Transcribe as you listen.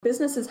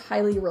business is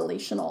highly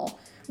relational,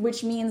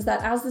 which means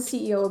that as the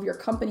CEO of your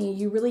company,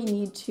 you really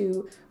need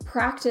to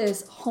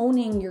practice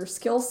honing your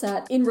skill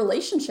set in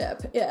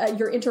relationship,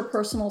 your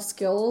interpersonal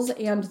skills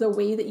and the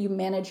way that you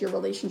manage your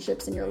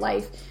relationships in your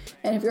life.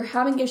 And if you're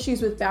having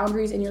issues with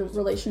boundaries in your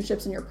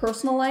relationships in your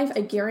personal life,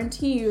 I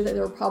guarantee you that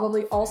they're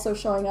probably also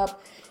showing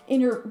up in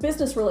your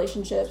business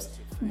relationships.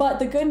 But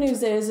the good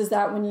news is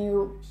that when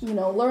you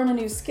learn a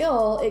new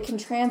skill, it can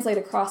translate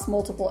across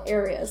multiple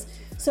areas.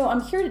 So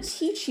I'm here to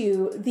teach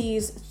you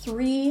these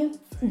 3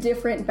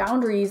 different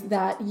boundaries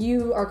that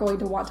you are going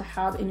to want to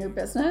have in your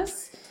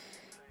business,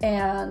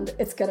 and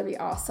it's going to be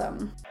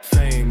awesome.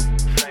 Fame,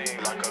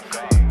 like a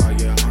god. I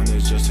get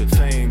honey's just a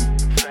fame.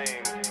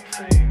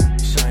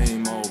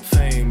 Same old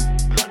fame,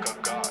 like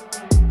a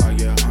god. I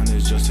get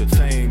honey's just a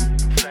fame.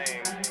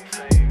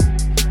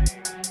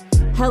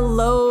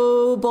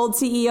 Hello, bold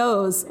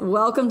CEOs.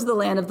 Welcome to the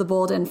land of the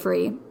bold and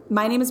free.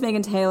 My name is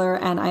Megan Taylor,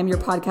 and I'm your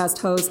podcast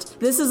host.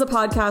 This is a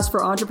podcast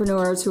for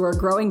entrepreneurs who are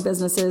growing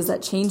businesses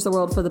that change the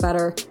world for the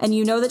better. And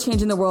you know that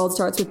changing the world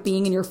starts with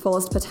being in your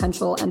fullest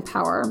potential and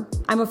power.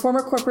 I'm a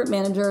former corporate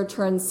manager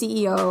turned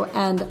CEO,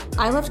 and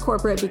I left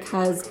corporate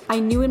because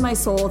I knew in my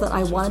soul that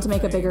I wanted to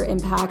make a bigger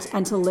impact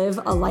and to live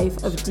a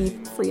life of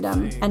deep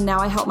freedom. And now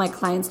I help my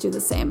clients do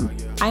the same.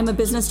 I'm a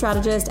business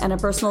strategist and a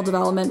personal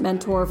development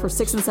mentor for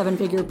 6- and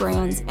 7-figure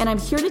brands. And I'm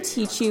here to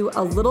teach you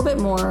a little bit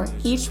more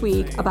each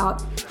week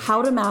about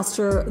how to master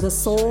the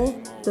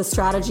soul, the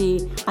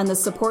strategy, and the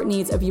support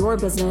needs of your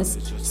business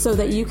so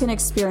that you can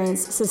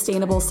experience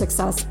sustainable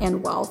success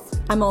and wealth.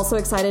 I'm also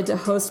excited to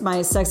host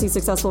my sexy,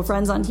 successful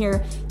friends on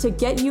here to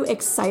get you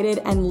excited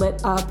and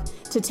lit up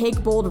to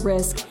take bold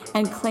risk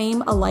and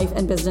claim a life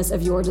and business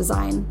of your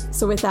design.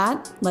 So with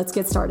that, let's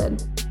get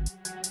started.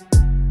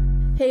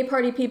 Hey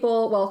party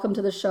people, welcome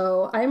to the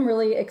show. I'm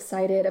really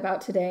excited about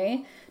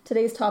today.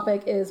 Today's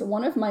topic is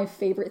one of my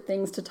favorite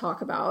things to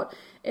talk about.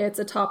 It's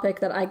a topic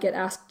that I get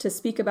asked to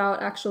speak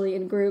about actually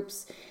in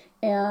groups,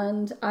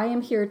 and I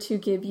am here to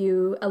give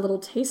you a little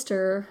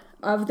taster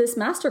of this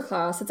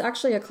masterclass. It's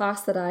actually a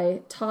class that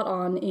I taught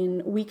on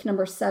in week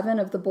number 7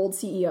 of the Bold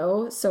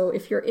CEO. So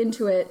if you're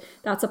into it,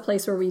 that's a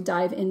place where we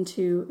dive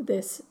into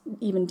this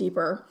even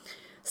deeper.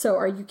 So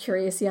are you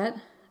curious yet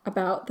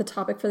about the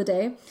topic for the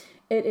day?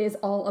 It is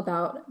all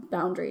about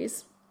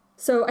boundaries.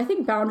 So I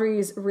think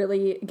boundaries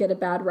really get a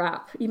bad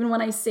rap. Even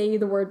when I say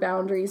the word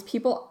boundaries,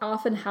 people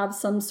often have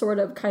some sort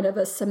of kind of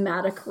a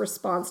somatic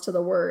response to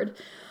the word.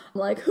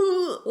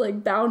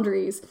 Like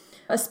boundaries,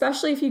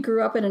 especially if you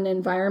grew up in an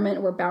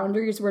environment where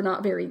boundaries were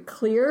not very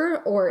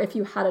clear, or if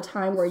you had a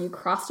time where you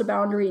crossed a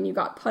boundary and you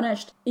got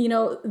punished.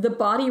 The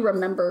body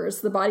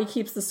remembers, the body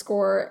keeps the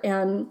score.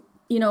 And,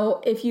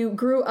 if you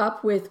grew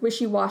up with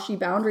wishy-washy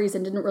boundaries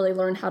and didn't really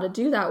learn how to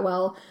do that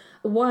well,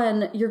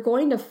 1, you're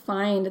going to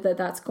find that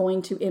that's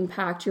going to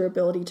impact your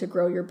ability to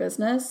grow your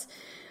business.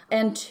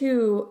 And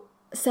 2,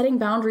 setting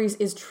boundaries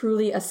is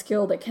truly a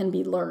skill that can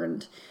be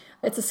learned.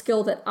 It's a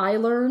skill that I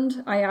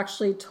learned. I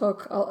actually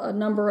took a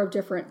number of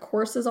different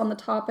courses on the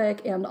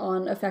topic and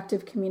on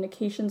effective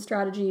communication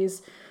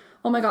strategies.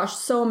 Oh my gosh,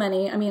 so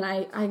many. I mean,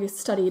 I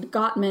studied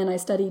Gottman, I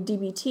studied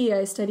DBT,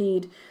 I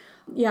studied,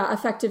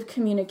 effective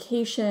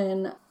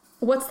communication.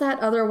 What's that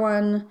other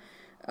one?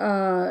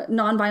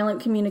 Nonviolent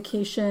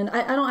communication.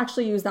 I don't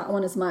actually use that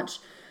one as much,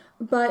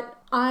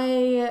 but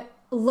I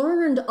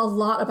learned a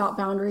lot about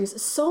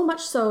boundaries, so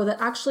much so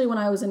that actually when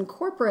I was in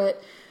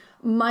corporate,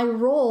 my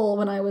role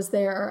when I was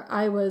there,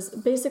 I was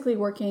basically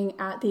working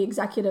at the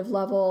executive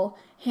level,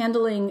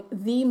 handling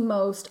the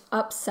most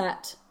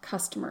upset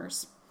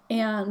customers.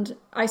 And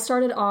I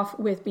started off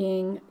with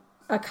being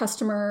a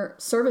customer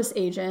service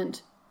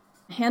agent,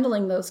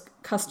 handling those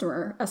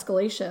customer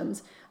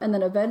escalations, and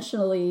then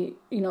eventually,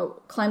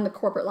 climb the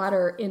corporate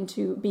ladder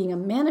into being a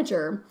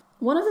manager.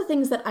 One of the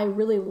things that I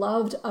really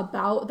loved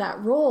about that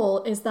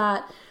role is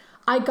that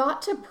I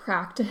got to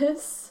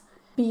practice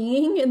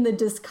being in the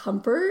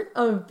discomfort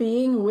of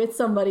being with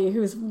somebody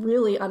who's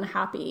really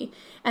unhappy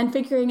and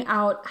figuring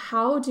out,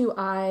 how do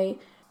I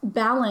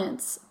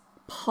balance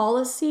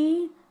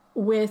policy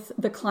with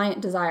the client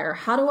desire?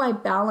 How do I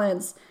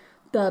balance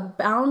the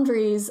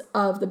boundaries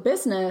of the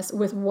business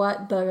with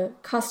what the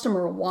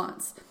customer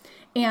wants?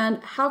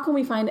 And how can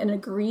we find an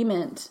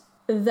agreement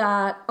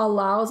that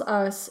allows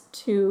us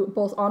to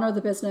both honor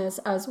the business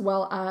as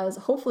well as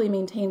hopefully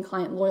maintain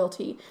client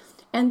loyalty?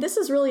 And this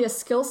is really a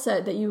skill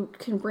set that you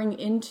can bring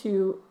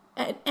into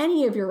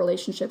any of your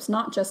relationships,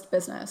 not just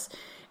business.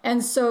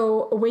 And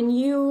so when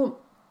you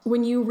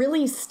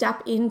really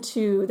step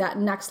into that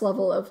next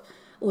level of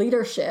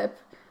leadership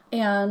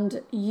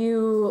and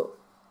you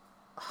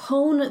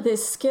hone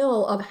this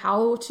skill of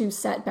how to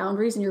set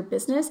boundaries in your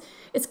business,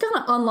 it's going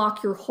to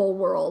unlock your whole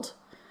world.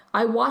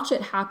 I watch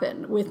it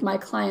happen with my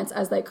clients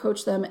as I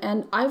coach them.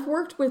 And I've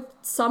worked with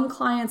some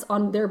clients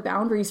on their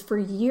boundaries for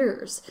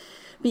years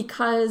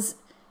because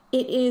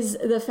it is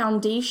the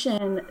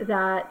foundation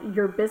that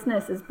your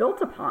business is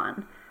built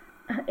upon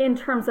in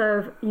terms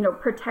of,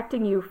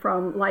 protecting you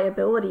from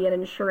liability and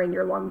ensuring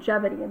your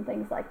longevity and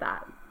things like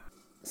that.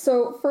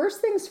 So first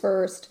things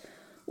first,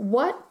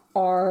 what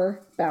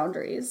are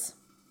boundaries?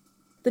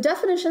 The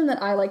definition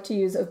that I like to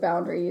use of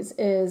boundaries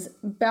is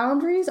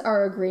boundaries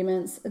are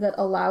agreements that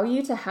allow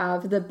you to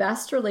have the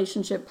best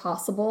relationship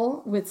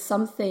possible with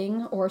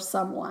something or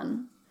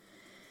someone.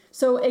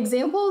 So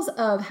examples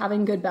of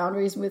having good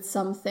boundaries with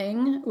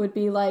something would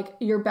be like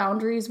your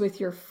boundaries with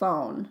your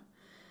phone.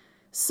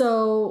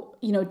 So,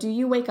 do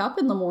you wake up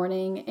in the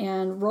morning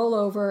and roll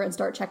over and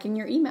start checking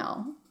your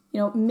email?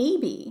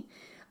 Maybe,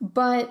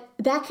 but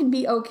that can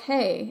be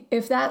okay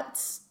if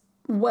that's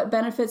what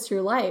benefits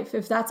your life,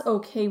 if that's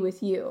okay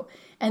with you.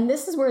 And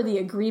this is where the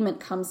agreement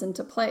comes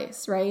into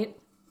place, right?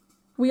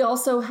 We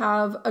also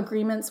have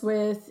agreements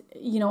with,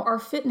 our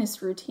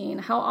fitness routine.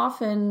 How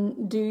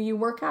often do you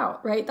work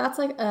out, right? That's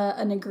like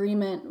an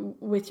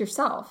agreement with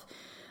yourself.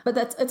 But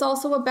it's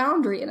also a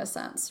boundary in a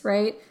sense,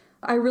 right?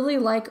 I really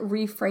like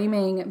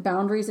reframing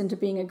boundaries into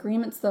being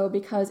agreements, though,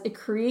 because it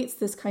creates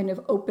this kind of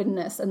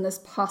openness and this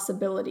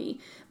possibility.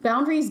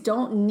 Boundaries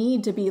don't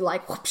need to be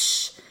like,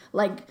 whoosh,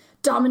 like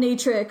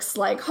dominatrix,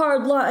 like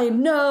hard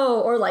line, no,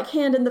 or like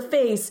hand in the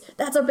face.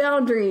 That's a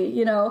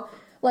boundary,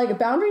 Like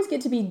boundaries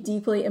get to be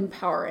deeply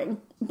empowering.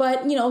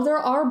 But, there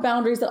are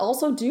boundaries that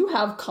also do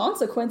have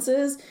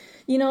consequences.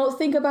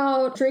 Think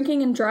about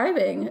drinking and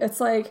driving. It's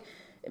like,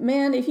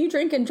 man, if you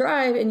drink and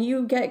drive and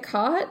you get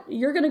caught,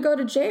 you're going to go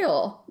to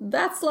jail.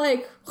 That's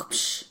like,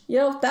 whoosh,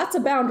 that's a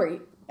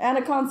boundary and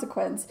a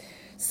consequence.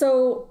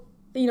 So,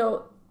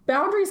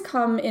 boundaries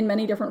come in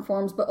many different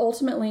forms, but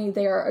ultimately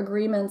they are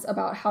agreements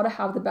about how to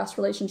have the best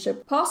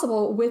relationship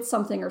possible with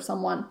something or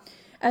someone.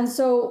 And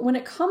so when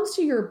it comes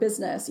to your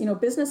business,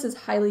 business is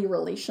highly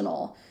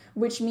relational,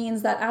 which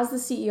means that as the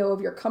CEO of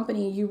your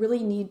company, you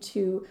really need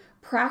to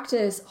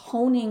practice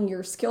honing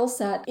your skill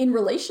set in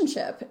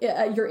relationship,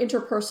 your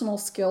interpersonal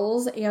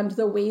skills, and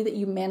the way that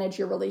you manage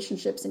your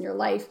relationships in your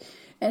life.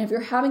 And if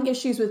you're having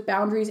issues with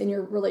boundaries in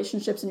your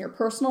relationships in your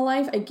personal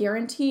life, I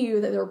guarantee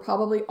you that they're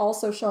probably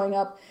also showing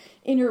up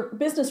in your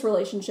business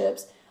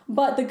relationships.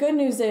 But the good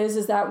news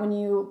is that when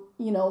you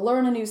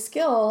learn a new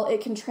skill,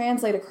 it can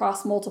translate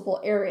across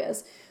multiple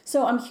areas.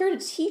 So I'm here to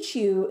teach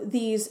you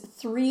these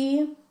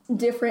 3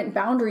 different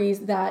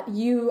boundaries that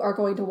you are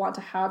going to want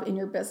to have in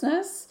your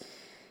business.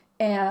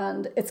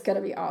 And it's going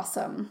to be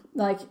awesome.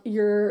 Like you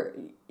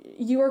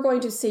are going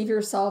to save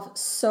yourself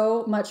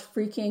so much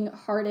freaking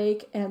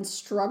heartache and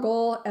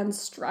struggle and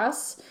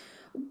stress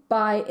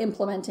by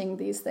implementing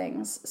these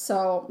things.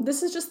 So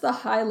this is just the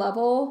high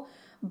level,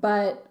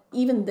 but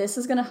even this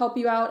is going to help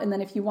you out. And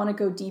then if you want to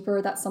go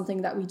deeper, that's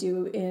something that we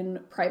do in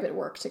private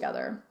work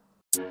together.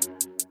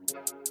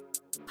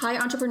 Hi,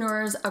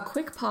 entrepreneurs. A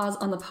quick pause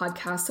on the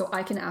podcast so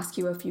I can ask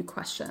you a few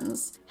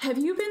questions. Have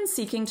you been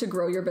seeking to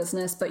grow your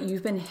business, but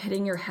you've been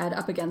hitting your head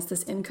up against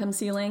this income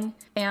ceiling?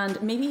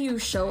 And maybe you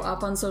show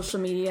up on social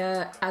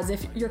media as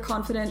if you're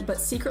confident, but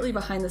secretly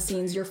behind the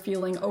scenes, you're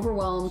feeling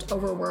overwhelmed,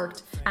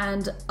 overworked,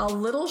 and a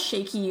little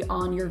shaky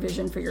on your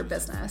vision for your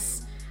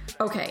business.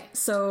 Okay,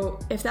 so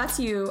if that's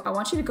you, I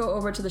want you to go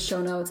over to the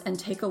show notes and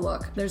take a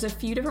look. There's a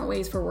few different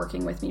ways for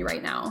working with me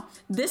right now.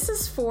 This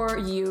is for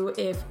you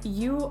if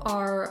you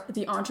are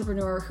the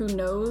entrepreneur who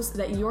knows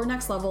that your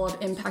next level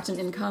of impact and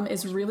income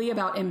is really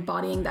about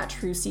embodying that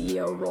true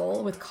CEO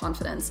role with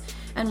confidence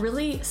and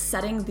really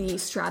setting the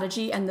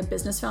strategy and the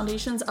business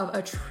foundations of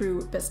a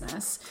true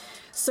business.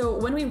 So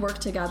when we work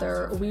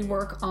together, we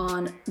work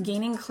on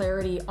gaining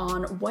clarity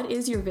on what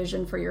is your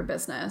vision for your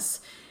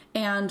business,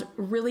 and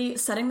really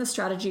setting the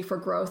strategy for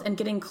growth and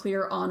getting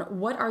clear on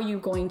what are you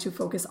going to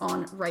focus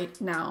on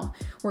right now.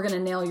 We're going to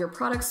nail your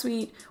product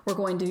suite. We're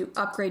going to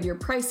upgrade your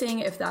pricing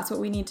if that's what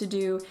we need to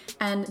do.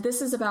 And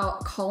this is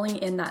about calling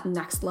in that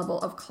next level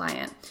of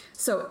client.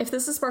 So if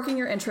this is sparking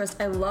your interest,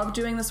 I love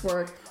doing this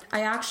work.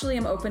 I actually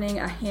am opening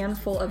a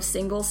handful of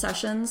single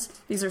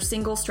sessions. These are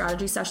single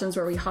strategy sessions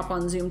where we hop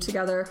on Zoom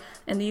together,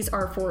 and these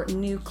are for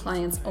new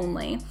clients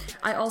only.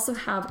 I also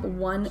have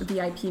one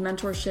VIP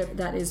mentorship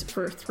that is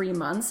for 3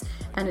 months,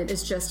 and it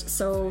is just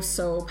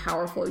so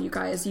powerful, you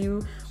guys.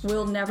 You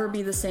will never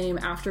be the same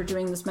after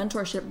doing this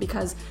mentorship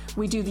because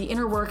we do the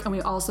inner work and we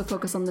also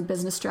focus on the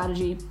business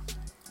strategy.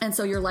 And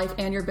so your life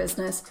and your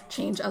business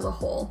change as a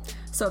whole.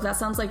 So if that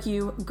sounds like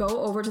you, go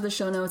over to the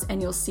show notes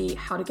and you'll see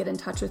how to get in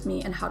touch with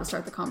me and how to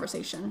start the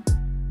conversation.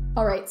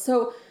 All right,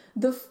 so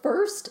the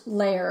first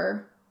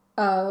layer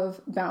of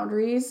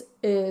boundaries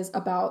is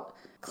about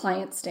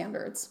client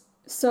standards.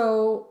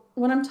 So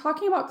when I'm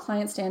talking about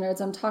client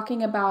standards, I'm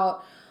talking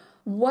about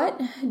what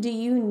do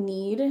you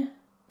need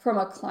from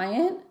a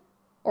client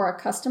or a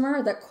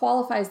customer that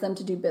qualifies them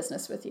to do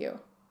business with you?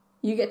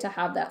 You get to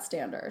have that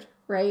standard,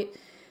 right?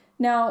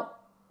 Now,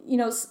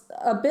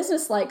 a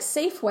business like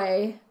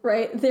Safeway,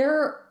 right?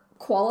 Their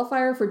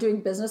qualifier for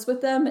doing business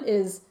with them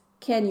is,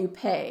 can you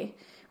pay,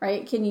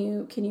 right? Can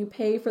you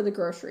pay for the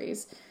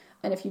groceries?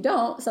 And if you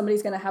don't,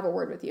 somebody's going to have a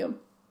word with you.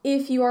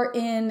 If you are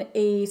in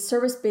a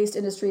service-based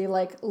industry,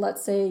 like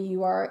let's say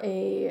you are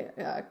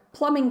a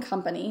plumbing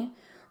company,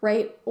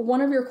 right? One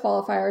of your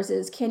qualifiers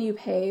is, can you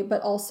pay?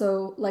 But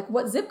also, like,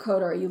 what zip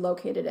code are you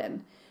located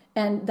in?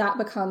 And that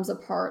becomes a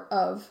part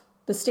of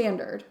the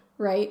standard,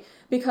 right?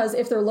 Because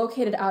if they're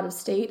located out of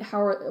state,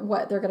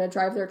 they're going to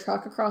drive their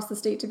truck across the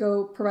state to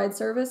go provide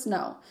service?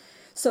 No.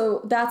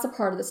 So that's a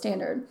part of the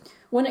standard.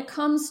 When it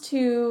comes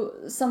to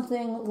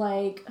something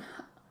like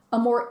a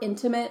more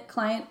intimate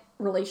client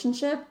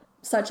relationship,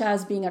 such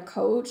as being a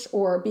coach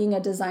or being a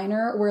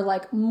designer, where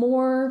like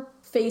more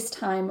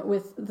FaceTime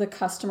with the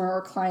customer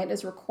or client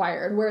is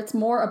required, where it's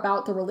more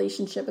about the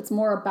relationship, it's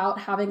more about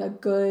having a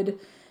good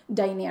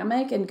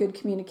dynamic and good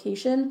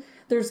communication,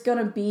 there's going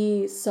to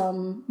be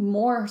some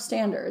more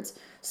standards.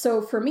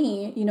 So for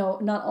me,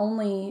 not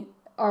only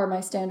are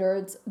my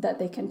standards that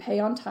they can pay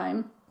on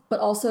time, but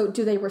also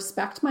do they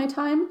respect my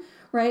time,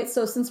 right?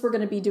 So since we're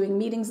going to be doing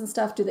meetings and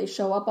stuff, do they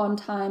show up on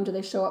time? Do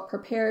they show up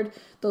prepared?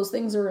 Those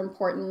things are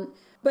important.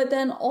 But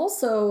then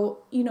also,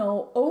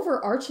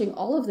 overarching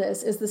all of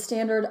this is the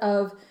standard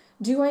of,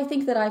 do I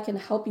think that I can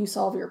help you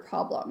solve your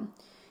problem?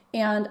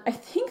 And I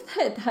think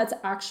that that's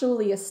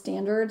actually a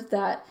standard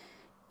that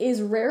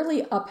is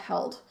rarely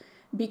upheld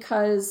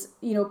because,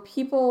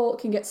 people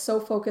can get so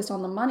focused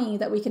on the money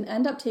that we can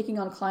end up taking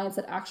on clients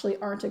that actually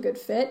aren't a good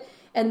fit.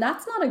 And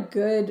that's not a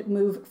good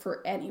move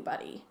for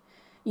anybody,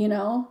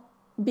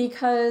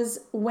 because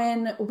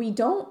when we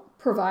don't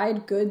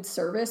provide good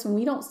service, when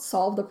we don't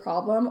solve the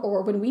problem,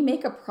 or when we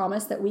make a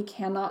promise that we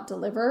cannot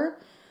deliver,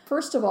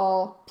 first of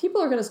all, people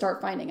are going to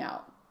start finding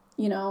out.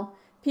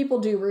 People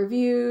do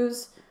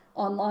reviews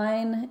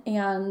online,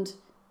 and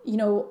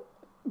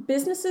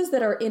businesses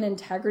that are in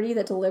integrity,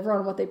 that deliver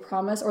on what they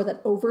promise or that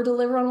over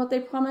deliver on what they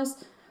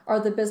promise, are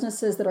the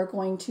businesses that are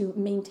going to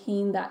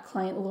maintain that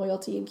client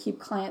loyalty and keep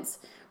clients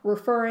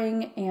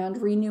referring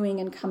and renewing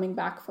and coming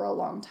back for a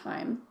long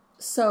time.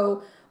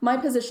 So my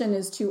position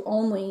is to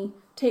only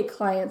take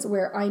clients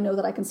where I know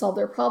that I can solve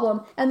their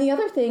problem. And the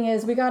other thing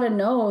is, we got to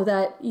know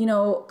that,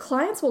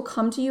 clients will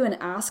come to you and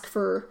ask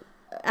for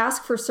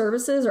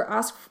services or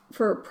ask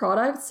for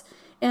products.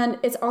 And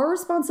it's our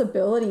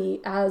responsibility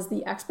as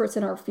the experts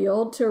in our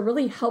field to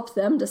really help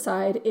them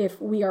decide if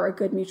we are a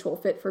good mutual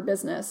fit for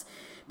business.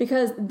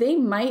 Because they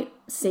might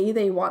say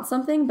they want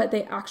something, but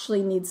they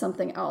actually need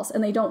something else.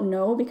 And they don't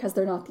know because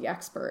they're not the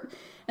expert.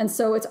 And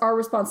so it's our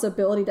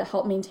responsibility to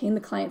help maintain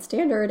the client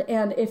standard.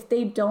 And if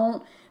they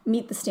don't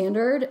meet the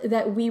standard,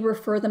 that we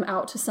refer them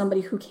out to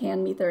somebody who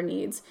can meet their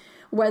needs.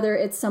 Whether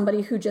it's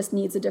somebody who just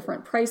needs a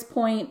different price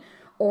point,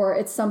 or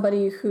it's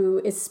somebody who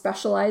is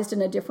specialized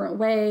in a different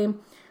way,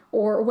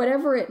 or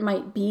whatever it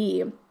might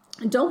be.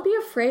 Don't be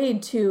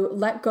afraid to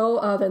let go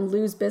of and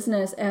lose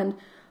business and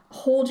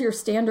hold your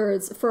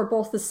standards for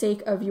both the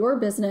sake of your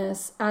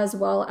business as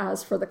well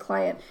as for the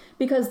client,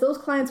 because those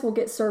clients will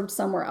get served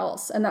somewhere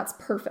else, and that's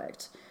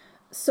perfect.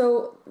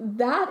 So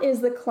that is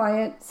the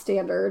client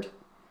standard.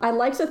 I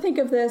like to think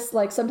of this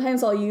like,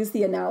 sometimes I'll use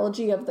the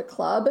analogy of the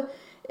club.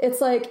 It's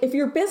like, if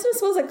your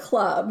business was a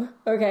club,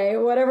 okay,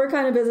 whatever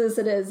kind of business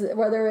it is,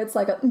 whether it's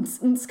like a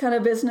kind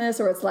of business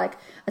or it's like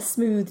a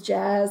smooth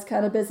jazz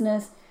kind of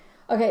business.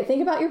 Okay,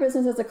 think about your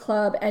business as a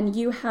club, and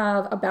you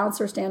have a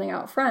bouncer standing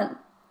out front.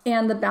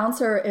 And the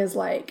bouncer is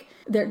like,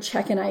 they're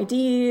checking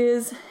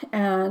IDs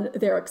and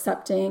they're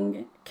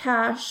accepting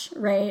cash,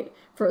 right,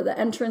 for the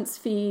entrance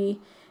fee.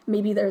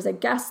 Maybe there's a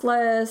guest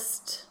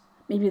list.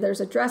 Maybe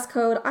there's a dress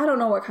code. I don't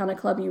know what kind of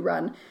club you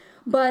run.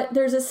 But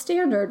there's a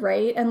standard,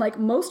 right? And like,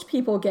 most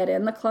people get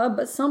in the club,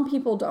 but some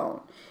people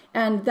don't.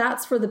 And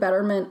that's for the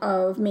betterment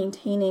of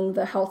maintaining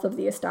the health of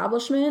the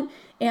establishment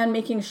and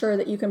making sure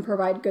that you can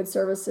provide good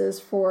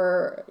services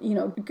for,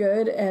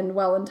 good and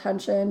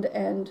well-intentioned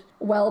and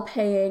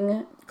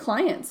well-paying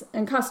clients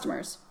and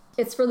customers.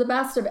 It's for the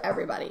best of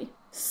everybody.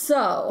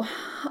 So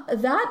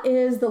that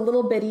is the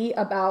little bitty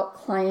about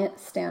client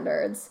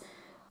standards.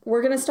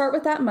 We're going to start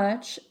with that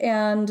much.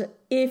 And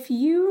if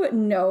you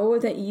know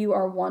that you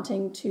are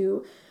wanting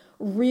to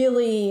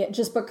really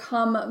just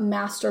become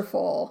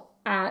masterful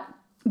at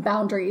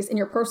boundaries in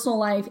your personal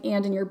life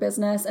and in your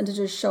business, and to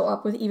just show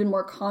up with even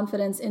more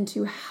confidence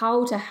into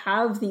how to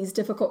have these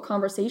difficult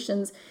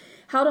conversations,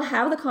 how to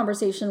have the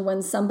conversation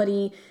when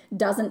somebody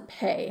doesn't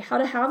pay, how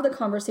to have the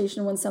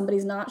conversation when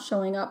somebody's not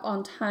showing up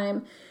on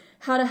time,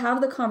 how to have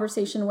the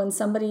conversation when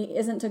somebody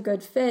isn't a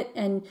good fit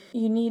and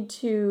you need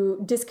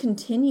to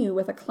discontinue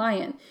with a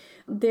client.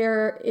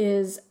 There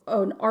is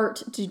an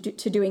art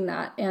to doing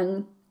that,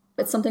 and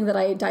it's something that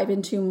I dive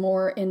into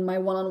more in my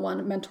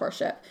one-on-one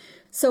mentorship.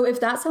 So if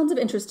that sounds of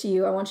interest to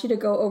you, I want you to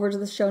go over to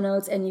the show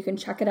notes and you can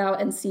check it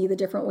out and see the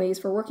different ways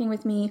for working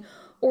with me,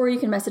 or you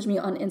can message me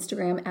on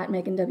Instagram at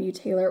Megan W.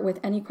 Taylor with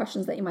any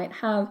questions that you might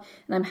have,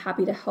 and I'm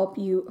happy to help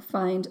you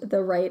find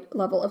the right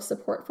level of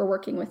support for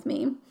working with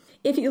me.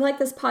 If you like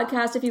this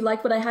podcast, if you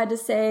like what I had to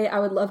say, I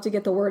would love to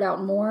get the word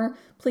out more.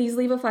 Please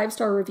leave a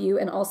 5-star review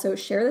and also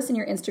share this in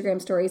your Instagram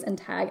stories and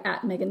tag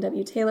at Megan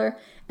W. Taylor,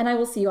 and I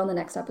will see you on the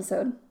next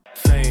episode.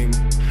 Fame,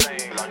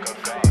 like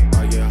a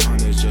god. Yeah,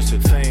 honey's just a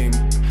thing.